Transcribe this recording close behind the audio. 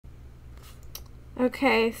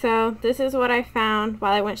Okay, so this is what I found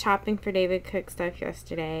while I went shopping for David Cook stuff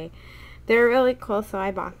yesterday. They're really cool, so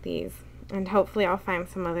I bought these. And hopefully I'll find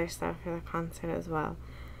some other stuff for the concert as well.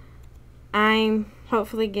 I'm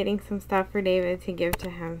hopefully getting some stuff for David to give to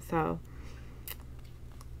him, so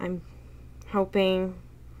I'm hoping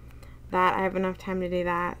that I have enough time to do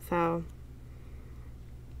that, so,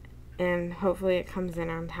 and hopefully it comes in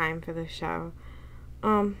on time for the show.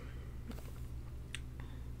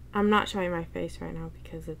 I'm not showing my face right now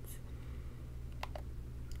because it's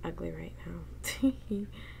ugly right now.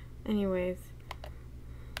 Anyways,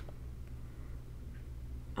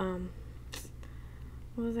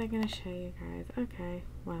 what was I gonna show you guys? Okay,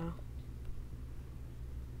 well,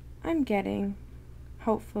 I'm getting,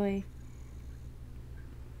 hopefully,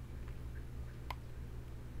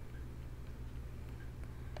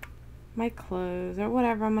 my clothes or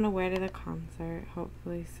whatever I'm gonna wear to the concert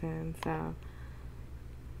hopefully soon, so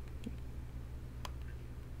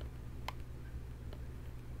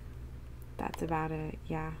that's about it.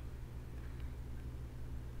 Yeah,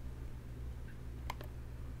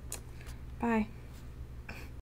 bye.